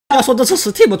要说这次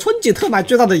Steam 春季特卖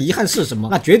最大的遗憾是什么？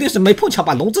那绝对是没碰巧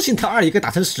把《龙之信条2》也给打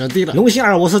成10D了。龙心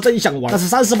2我是真想玩，但是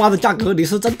38的价格你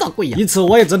是真的贵呀。因此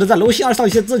我也只能在龙心2上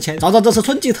线之前，找找这次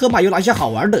春季特卖有哪些好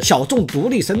玩的小众独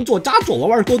立神作佳作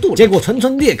玩过度。结果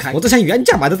纯裂开，我之前原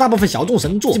价买的大部分小众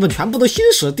神作，基本全部都新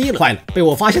10D了。坏了，被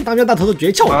我发现当冤大头的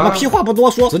诀窍了。那么屁话不多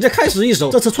说，直接开始一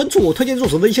首这次春初我推荐入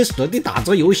手的一些10D打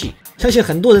折游戏。相信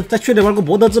很多人在确定玩过《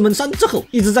博德之门3》之后，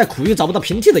一直在苦于找不到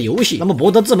平替的游戏。那么《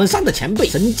博德之门3》的前辈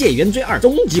《神界原罪2》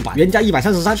终极版原价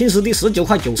133，新10D 19.9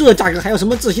块，这价格还有什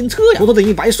么自行车呀？不都等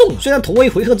于白送？虽然同为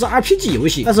回合制 RPG 游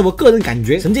戏，但是我个人感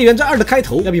觉《神界原罪2》的开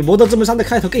头要比《博德之门3》的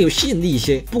开头更有吸引力一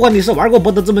些。不管你是玩过《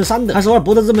博德之门3》的，还是玩《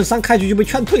博德之门3》开局就被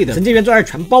劝退的，《神界原罪2》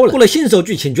全包了。过了新手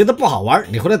剧情觉得不好玩，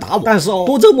你回来打我。但是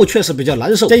多周目确实比较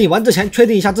难受，建议玩之前确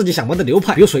定一下自己想玩的流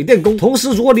派，比如水电工。同时，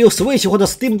如果你有 Switch 或者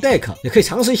Steam Deck， 也可以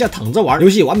尝试一下躺着玩，游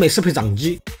戏完美适配掌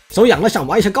机。手痒了想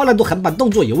玩一下高难度横版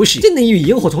动作游戏，精灵与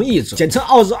萤火虫译制，简称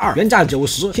奥日2，原价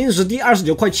90，新10D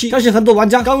 29.7块。相信很多玩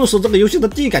家刚入手这个游戏的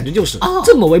第一感觉就是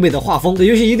这么唯美的画风，这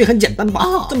游戏一定很简单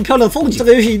吧？这么漂亮的风景，这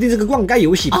个游戏一定是个逛街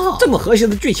游戏吧？这么和谐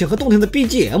的剧情和动听的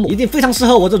BGM， 一定非常适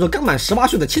合我这种刚满18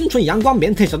岁的青春阳光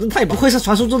腼腆小正太吧？不愧是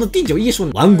传说中的第9艺术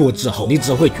呢。玩过之后，你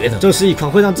只会觉得这是一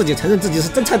款会让自己承认自己是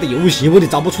真菜的游戏，因为你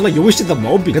找不出来游戏的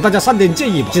毛病。给大家3点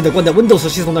建议吧：记得关掉 Windows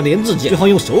系统的连字键，最好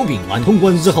用手柄玩。通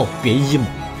关之后别 emo。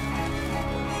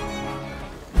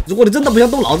如果你真的不想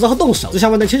动脑子和动手，只想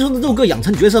玩点轻松的肉鸽养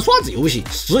成角色刷子游戏，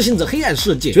实行者黑暗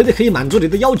世界绝对可以满足你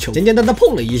的要求。简简单单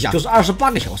碰了一下就是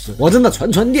28个小时，我真的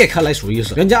纯裂开来数一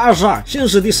数。原价22，新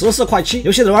10D 14.7块。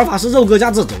游戏的玩法是肉鸽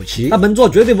加制走棋，但本作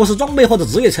绝对不是装备或者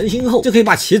职业成型后就可以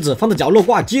把棋子放在角落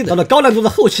挂机的。到了高难度的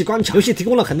后期关卡，游戏提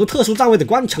供了很多特殊站位的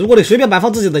关卡，如果你随便摆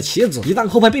放自己的棋子，一旦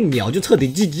后排被秒就彻底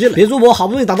GG 了。比如我好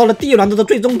不容易打到了第1难度的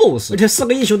最终 BOSS， 而且4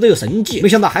个英雄都有神技，没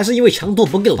想到还是因为强度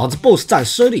不够，导致 BOSS 战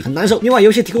失利，很难受。另外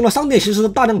游戏提供了商店形式的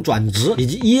大量转职以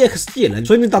及 EX 技能，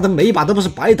所以你打的每一把都不是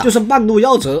白打。就算半路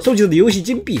夭折，收集的游戏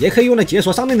金币也可以用来解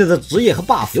锁商店内的职业和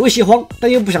buff。游戏荒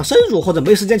但又不想深入或者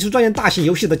没时间去钻研大型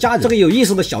游戏的家人，这个有意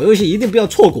思的小游戏一定不要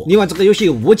错过。另外这个游戏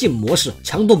有无尽模式，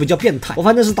强度比较变态，我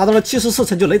反正是达到了74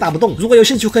层就雷打不动，如果有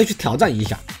兴趣可以去挑战一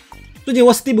下。最近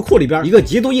我 Steam 库里边一个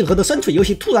极度硬核的生存游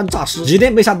戏突然诈尸，几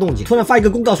天没啥动静，突然发一个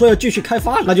公告说要继续开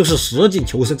发了，那就是实境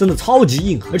求生，真的超级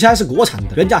硬核，而且还是国产的，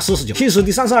原价49，新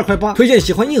10D 32.8块。推荐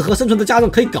喜欢硬核生存的家人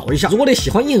可以搞一下。如果你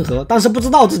喜欢硬核，但是不知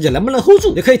道自己能不能 hold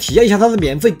住，也可以体验一下它的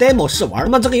免费 demo 试玩。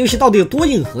那么这个游戏到底有多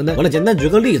硬核呢？我来简单举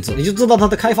个例子，你就知道它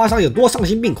的开发商有多丧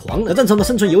心病狂了。在正常的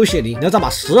生存游戏里，你要找把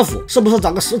石斧，是不是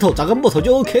找个石头找个木头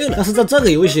就 OK 了？但是在这个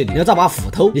游戏里，你要找把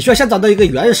斧头，你需要先找到一个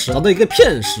原石，找到一个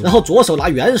片石，然后左手拿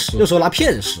原石，右手拿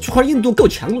片石，块硬度够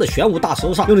强的玄武大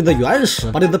石上，用你的原石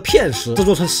把你的片石制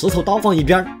作成石头刀放一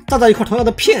边，再找一块同样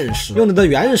的片石，用你的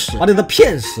原石把你的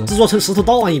片石制作成石头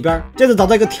刀放一边，接着找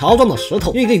到一个条状的石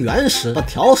头，用一个原石把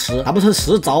条石打磨成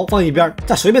石凿放一边，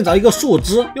再随便找一个树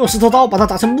枝，用石头刀把它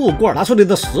砸成木棍，拿出你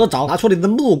的石凿，拿出你的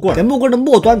木棍，在木棍的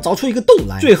末端凿出一个洞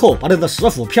来，最后把你的石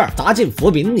斧片砸进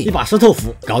斧柄里，一把石头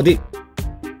斧搞定。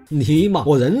尼玛，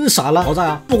我人傻了！好在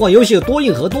啊，不管游戏有多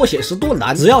硬核、多写实、多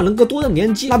难，只要能够多人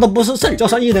联机，那都不是事儿。叫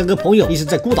上1-2个朋友，一起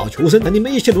在孤岛求生，等你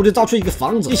们一起努力造出一个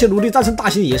房子，一起努力战胜大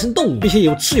型野生动物，并且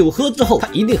有吃有喝之后，他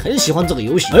一定很喜欢这个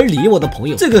游戏。而你，我的朋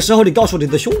友，这个时候你告诉你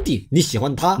的兄弟你喜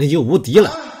欢他，你就无敌了。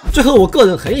最后，我个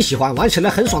人很喜欢玩起来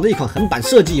很爽的一款横版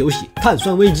射击游戏《碳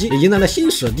酸危机》，也迎来了新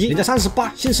10D，原价38，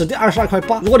新10D 22.8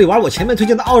块。如果你玩我前面推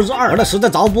荐的奥日2，玩的实在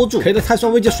遭不住，可以在碳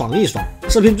酸危机爽一爽。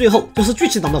视频最后就是剧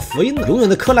情党的福音了，永远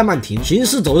的柯南漫停，行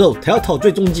尸走肉 telltale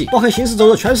最终季，包含行尸走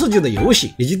肉全世界的游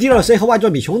戏以及 DLC 和外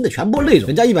传比熊的全部内容，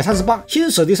原价138，新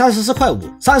10D 34.5块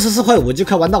，34.5块就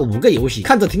可以玩到5个游戏。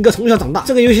看着听哥从小长大，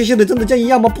这个游戏系列真的建议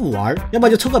要么不玩，要么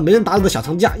就抽个没人打扰的小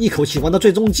长假，一口气玩到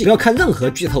最终季，不要看任何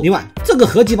剧透。另外，这个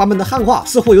合集版本的汉化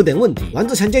似乎有点问题，玩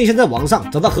之前建议先在网上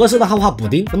找到合适的汉化补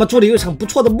丁。那么祝你有一场不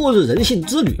错的末日人性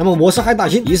之旅。那么我是嗨大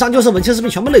兴，以上就是本期视频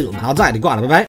全部内容，好在你挂了，拜拜。